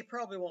 and they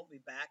probably won't be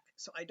back.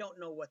 So I don't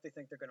know what they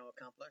think they're going to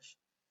accomplish.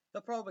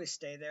 They'll probably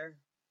stay there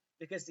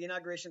because the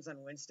inauguration's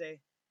on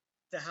Wednesday.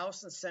 The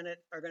House and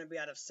Senate are going to be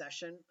out of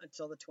session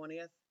until the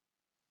 20th.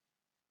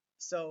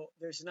 So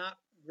there's not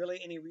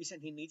really any reason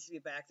he needs to be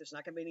back. There's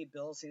not going to be any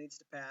bills he needs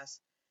to pass.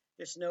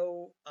 There's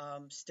no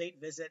state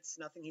visits,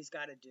 nothing he's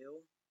got to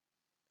do.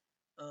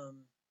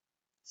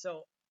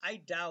 So I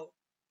doubt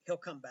he'll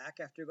come back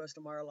after he goes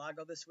to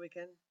Mar-a-Lago this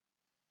weekend.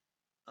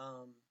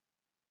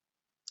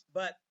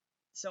 But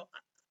so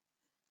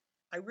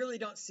I really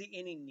don't see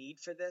any need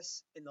for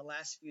this in the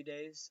last few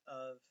days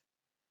of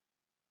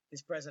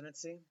his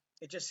presidency.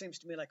 It just seems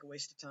to me like a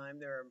waste of time.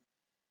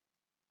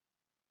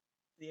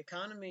 The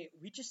economy,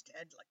 we just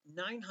had like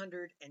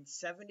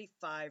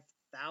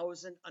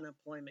 975,000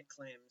 unemployment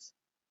claims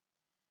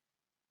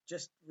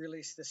just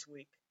released this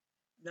week.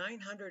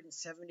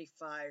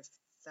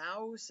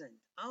 975,000.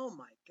 Oh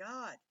my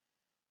God.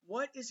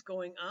 What is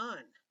going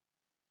on?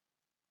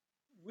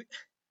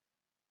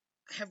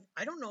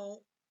 I don't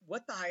know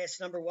what the highest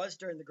number was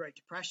during the Great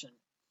Depression,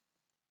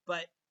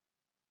 but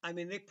I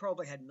mean, they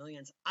probably had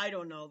millions. I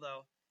don't know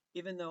though.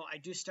 Even though I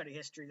do study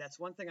history, that's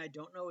one thing I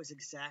don't know is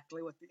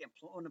exactly what the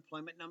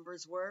unemployment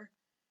numbers were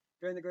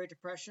during the Great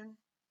Depression,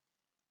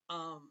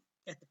 at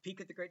the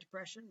peak of the Great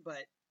Depression.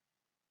 But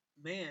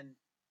man,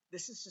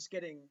 this is just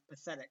getting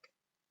pathetic.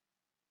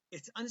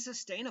 It's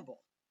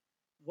unsustainable.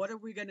 What are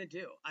we going to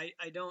do? I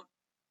don't,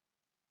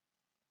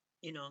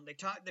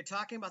 they're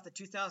talking about the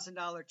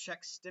 $2,000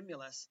 check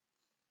stimulus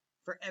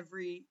for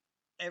every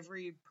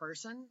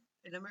person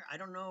in America. I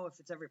don't know if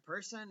it's every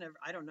person.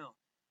 I don't know.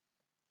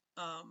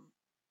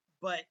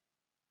 But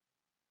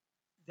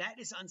that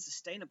is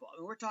unsustainable. I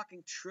mean, we're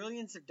talking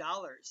trillions of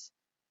dollars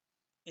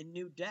in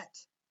new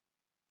debt.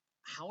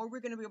 How are we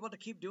going to be able to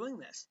keep doing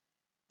this?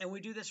 And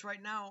we do this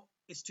right now.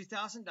 It's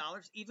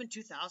 $2,000, even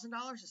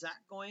 $2,000. Is that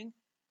going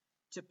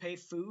to pay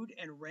food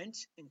and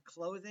rent and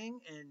clothing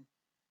and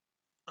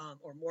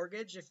or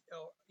mortgage,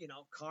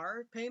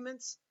 car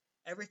payments,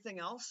 everything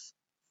else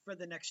for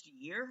the next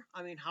year?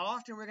 I mean, how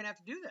often are we going to have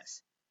to do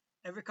this?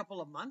 Every couple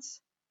of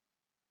months?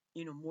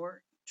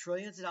 More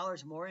trillions of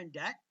dollars more in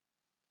debt.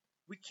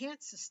 We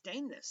can't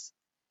sustain this.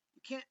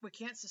 We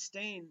can't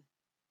sustain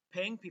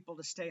paying people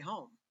to stay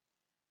home.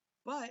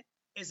 But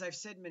as I've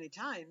said many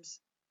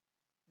times,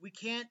 we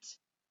can't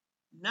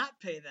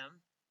not pay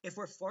them if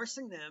we're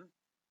forcing them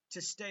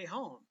to stay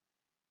home.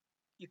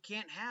 You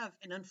can't have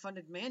an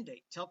unfunded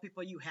mandate. Tell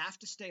people you have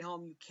to stay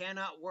home, you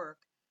cannot work,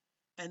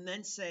 and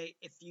then say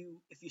if you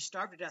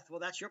starve to death,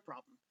 well, that's your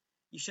problem.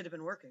 You should have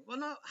been working. Well,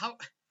 no, how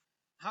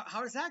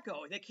does that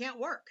go? They can't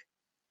work.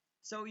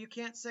 So you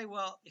can't say,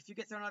 well, if you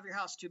get thrown out of your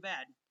house, too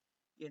bad.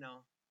 You're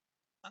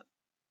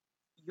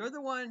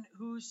the one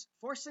who's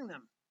forcing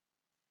them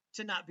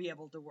to not be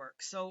able to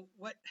work. So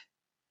what,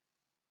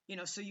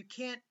 so you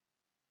can't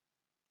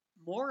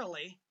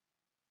morally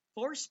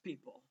force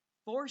people,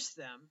 force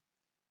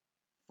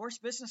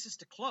businesses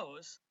to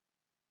close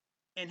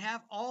and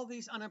have all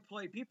these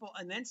unemployed people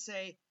and then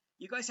say,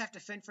 you guys have to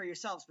fend for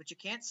yourselves, but you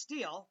can't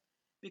steal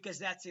because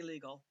that's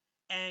illegal.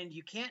 And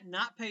you can't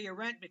not pay your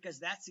rent because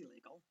that's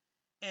illegal.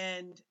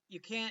 And you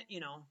can't,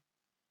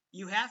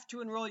 you have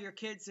to enroll your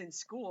kids in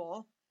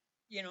school,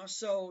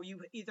 so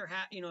you either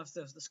have, if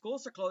the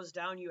schools are closed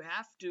down, you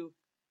have to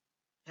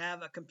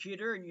have a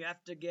computer and you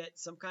have to get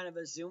some kind of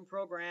a Zoom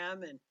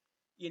program and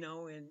you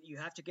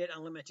have to get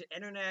unlimited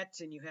internet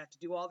and you have to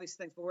do all these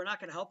things, but we're not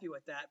going to help you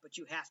with that, but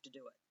you have to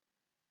do it.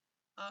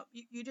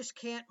 You just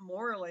can't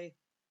morally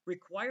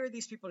require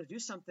these people to do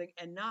something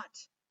and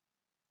not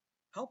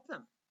help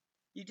them.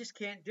 You just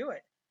can't do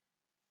it.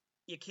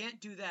 You can't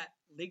do that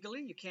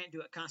legally. You can't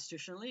do it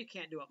constitutionally. You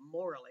can't do it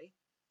morally.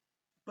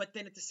 But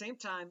then at the same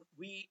time,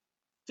 we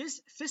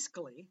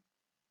fiscally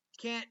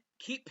can't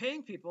keep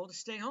paying people to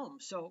stay home.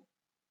 So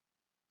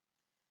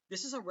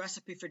this is a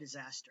recipe for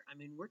disaster. I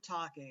mean, we're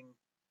talking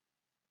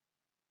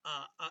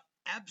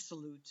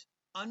absolute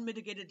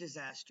unmitigated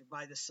disaster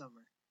by the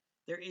summer.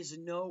 There is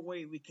no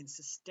way we can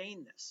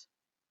sustain this.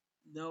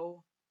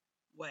 No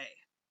way.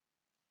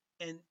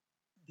 And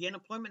the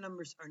unemployment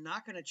numbers are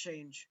not going to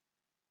change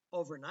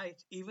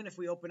overnight, even if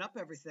we open up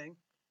everything,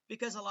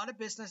 because a lot of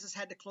businesses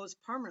had to close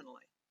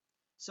permanently.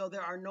 So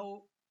there are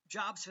no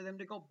jobs for them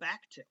to go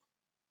back to.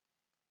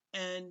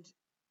 And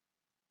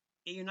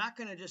you're not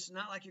going to just,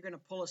 not like you're going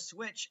to pull a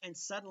switch and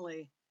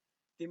suddenly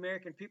the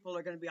American people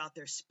are going to be out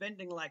there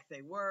spending like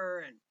they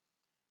were. And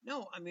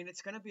no, I mean,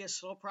 it's going to be a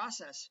slow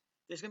process.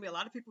 There's going to be a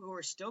lot of people who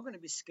are still going to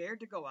be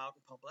scared to go out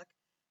in public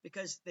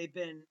because they've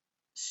been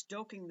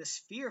stoking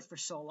this fear for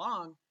so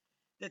long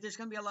that there's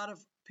going to be a lot of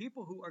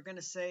people who are going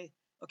to say,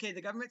 okay,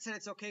 the government said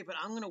it's okay, but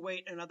I'm going to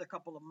wait another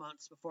couple of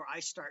months before I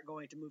start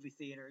going to movie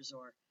theaters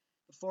or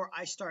before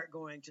I start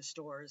going to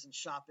stores and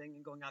shopping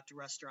and going out to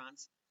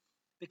restaurants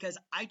because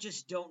I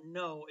just don't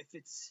know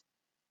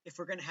if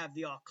we're going to have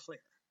the all clear.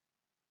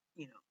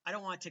 I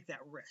don't want to take that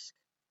risk.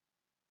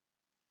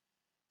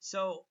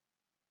 So,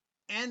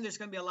 and there's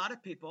going to be a lot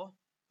of people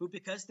who,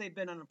 because they've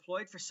been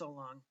unemployed for so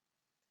long,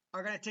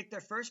 are going to take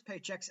their first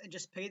paychecks and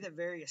just pay the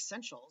very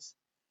essentials.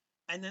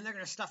 And then they're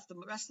going to stuff the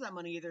rest of that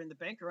money either in the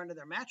bank or under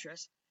their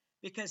mattress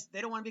because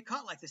they don't want to be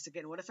caught like this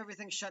again. What if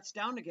everything shuts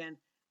down again?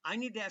 I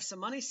need to have some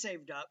money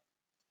saved up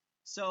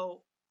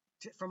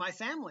for my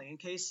family in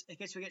case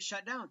we get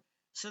shut down.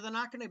 So they're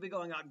not going to be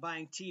going out and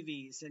buying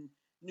TVs and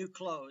new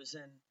clothes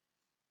and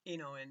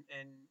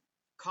and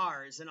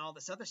cars and all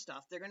this other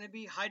stuff. They're going to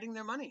be hiding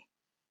their money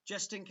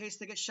just in case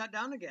they get shut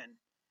down again,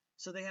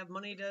 so they have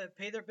money to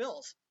pay their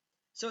bills.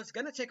 So it's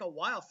going to take a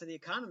while for the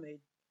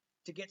economy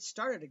to get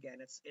started again.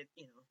 It's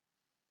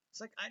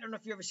like, I don't know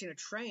if you've ever seen a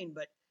train,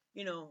 but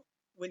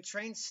when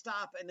trains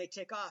stop and they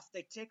take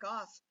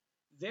off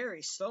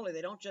very slowly.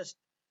 They don't just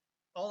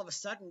all of a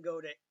sudden go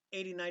to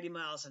 80, 90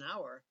 miles an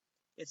hour.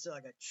 It's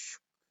like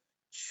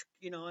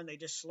and they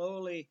just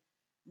slowly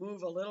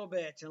move a little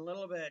bit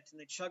and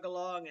they chug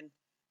along. And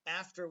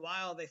after a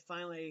while, they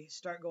finally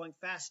start going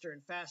faster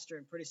and faster.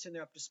 And pretty soon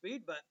they're up to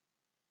speed. But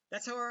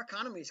that's how our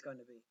economy is going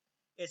to be.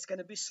 It's going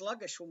to be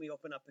sluggish when we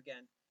open up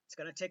again. It's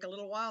going to take a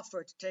little while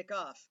for it to take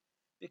off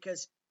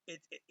because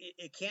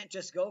it can't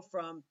just go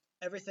from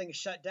everything is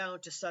shut down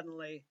to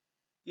suddenly,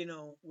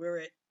 we're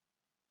at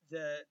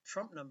the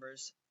Trump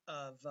numbers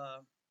of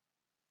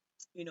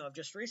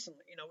just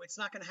recently. It's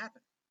not going to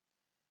happen.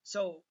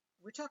 So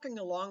we're talking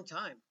a long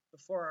time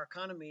before our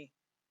economy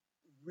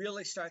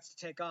really starts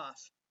to take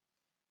off,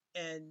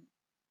 and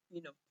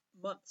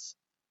months.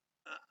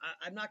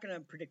 I'm not going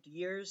to predict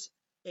years.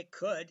 It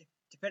could,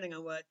 depending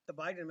on what the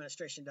Biden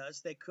administration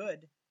does, they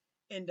could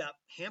end up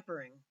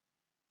hampering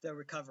the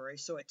recovery,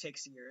 so it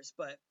takes years.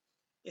 But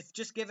if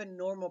just given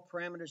normal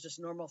parameters, just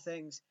normal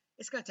things,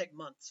 it's going to take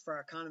months for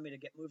our economy to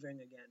get moving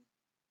again.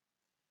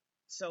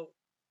 So,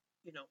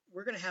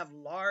 we're going to have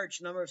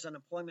large numbers of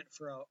unemployment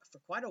for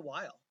quite a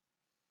while.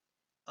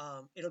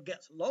 It'll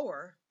get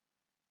lower,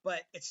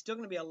 but it's still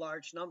going to be a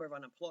large number of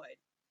unemployed.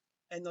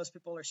 And those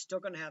people are still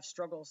going to have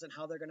struggles in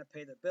how they're going to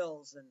pay their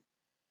bills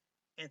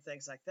and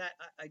things like that.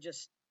 I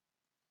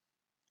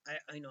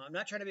know I'm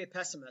not trying to be a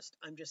pessimist.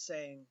 I'm just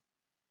saying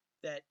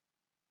that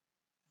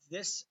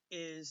this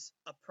is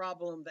a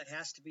problem that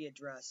has to be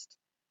addressed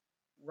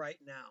right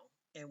now.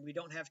 And we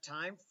don't have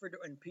time for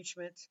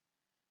impeachment.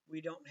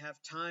 We don't have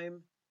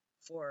time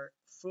for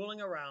fooling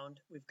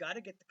around. We've got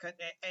to get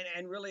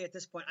and really at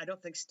this point, I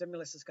don't think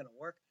stimulus is going to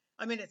work.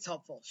 I mean, it's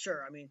helpful,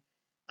 sure. I mean,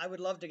 I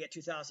would love to get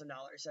 $2,000.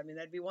 I mean,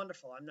 that'd be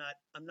wonderful. I'm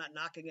not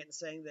knocking it and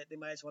saying that they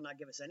might as well not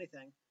give us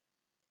anything.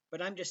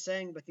 But I'm just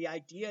saying, but the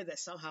idea that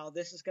somehow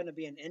this is going to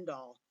be an end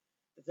all,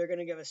 that they're going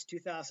to give us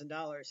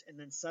 $2,000 and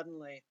then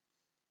suddenly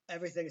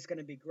everything is going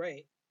to be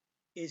great,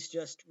 is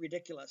just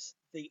ridiculous.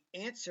 The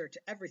answer to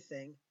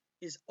everything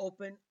is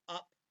open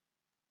up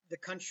the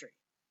country,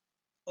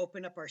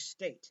 open up our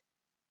state.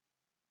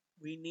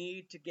 We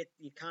need to get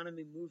the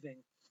economy moving.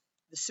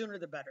 The sooner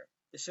the better.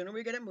 The sooner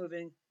we get it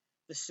moving,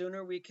 the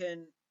sooner we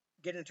can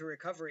get into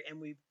recovery,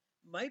 and we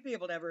might be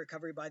able to have a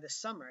recovery by the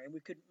summer. And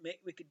we could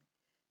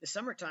the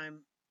summertime,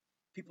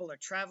 people are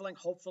traveling.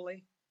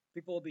 Hopefully,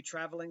 people will be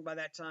traveling by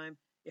that time.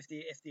 If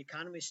the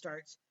economy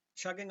starts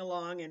chugging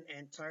along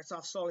and starts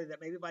off slowly,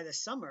 that maybe by the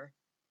summer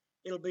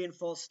it'll be in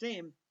full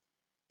steam,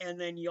 and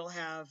then you'll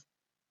have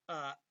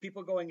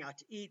people going out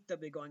to eat. They'll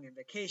be going on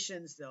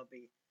vacations. They'll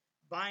be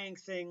buying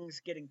things,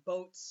 getting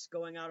boats,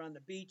 going out on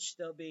the beach.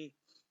 They'll be,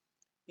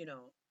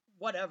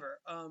 whatever.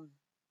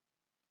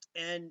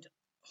 And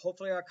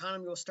hopefully our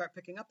economy will start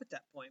picking up at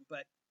that point.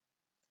 But,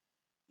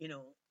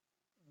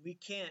 we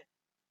can't.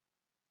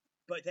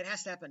 But that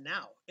has to happen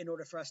now in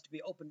order for us to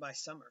be open by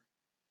summer.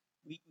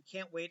 We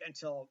can't wait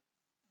until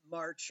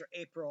March or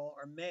April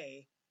or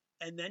May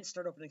and then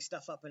start opening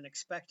stuff up and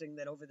expecting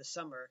that over the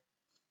summer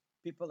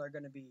people are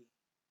going to be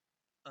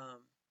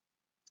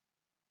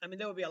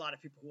there will be a lot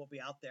of people who will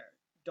be out there,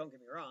 don't get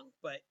me wrong,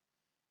 but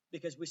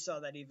because we saw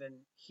that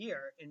even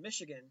here in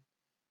Michigan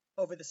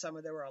over the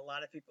summer, there were a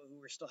lot of people who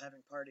were still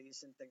having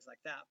parties and things like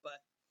that,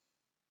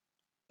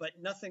 but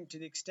nothing to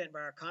the extent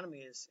where our economy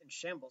is in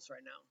shambles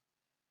right now,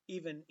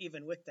 even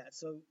with that.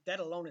 So that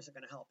alone isn't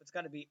going to help. It's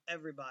got to be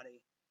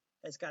everybody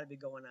has got to be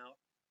going out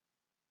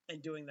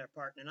and doing their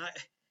part. And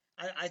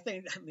I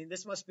think,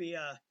 this must be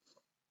a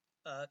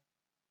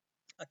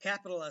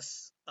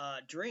capitalist's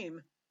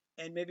dream,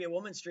 and maybe a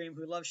woman's dream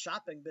who loves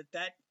shopping, but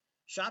that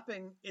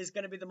shopping is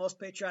going to be the most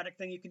patriotic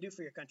thing you can do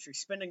for your country,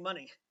 spending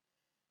money.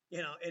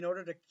 in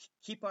order to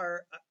keep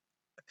our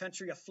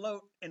country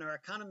afloat and our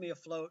economy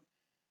afloat,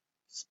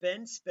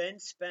 spend,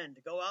 spend, spend.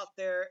 Go out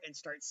there and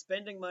start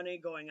spending money,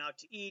 going out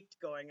to eat,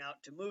 going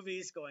out to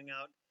movies, going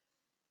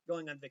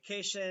on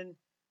vacation,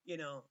 you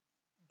know,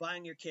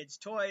 buying your kids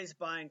toys,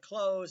 buying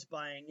clothes,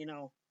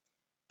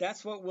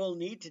 that's what we'll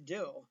need to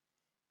do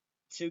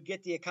to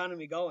get the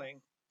economy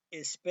going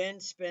is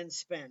spend, spend,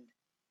 spend.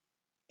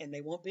 And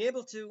they won't be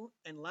able to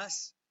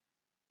unless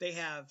they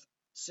have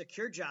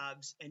secure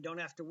jobs and don't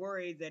have to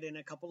worry that in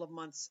a couple of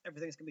months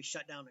everything's going to be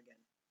shut down again.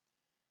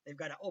 They've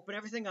got to open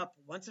everything up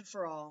once and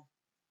for all,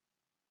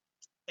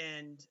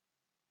 and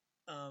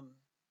um,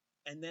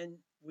 and then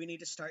we need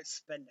to start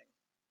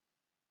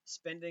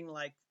spending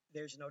like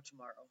there's no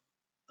tomorrow.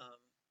 Um,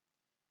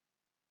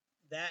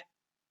 that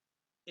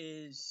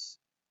is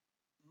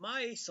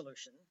my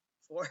solution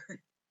for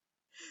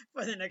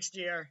for the next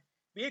year.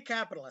 Be a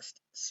capitalist.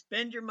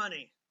 Spend your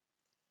money.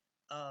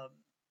 Um,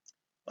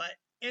 but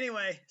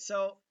anyway,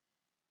 so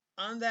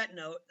on that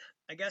note,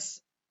 I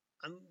guess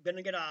I'm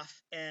gonna get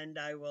off, and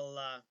I will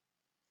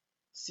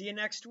see you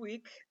next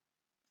week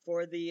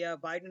for the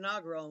Biden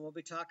inaugural, and we'll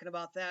be talking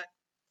about that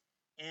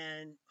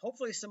and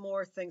hopefully some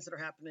more things that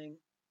are happening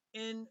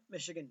in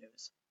Michigan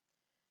news.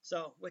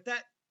 So with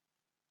that,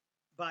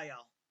 bye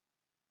y'all.